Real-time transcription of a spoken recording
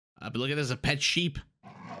But look at this, a pet sheep.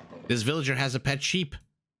 This villager has a pet sheep.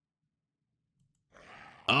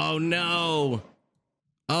 Oh no.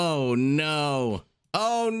 Oh no.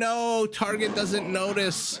 Oh no, Target doesn't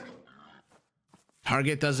notice.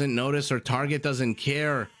 Target doesn't notice, or Target doesn't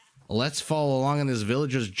care. Let's follow along on this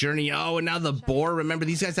villager's journey. Oh, and now the boar. Remember,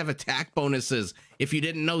 these guys have attack bonuses. If you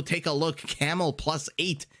didn't know, take a look. Camel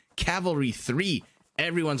 +8, cavalry 3.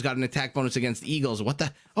 Everyone's got an attack bonus against eagles. What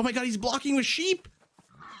the? Oh my god, he's blocking with sheep.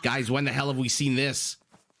 Guys, when the hell have we seen this?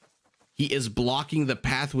 He is blocking the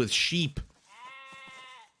path with sheep.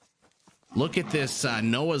 Look at this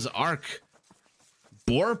Noah's Ark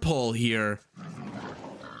boar pole here.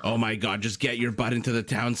 Oh my god, just get your butt into the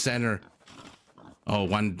town center. Oh,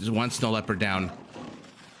 one snow leopard down.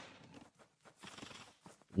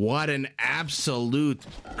 What an absolute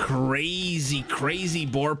crazy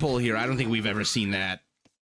boar pole here. I don't think we've ever seen that.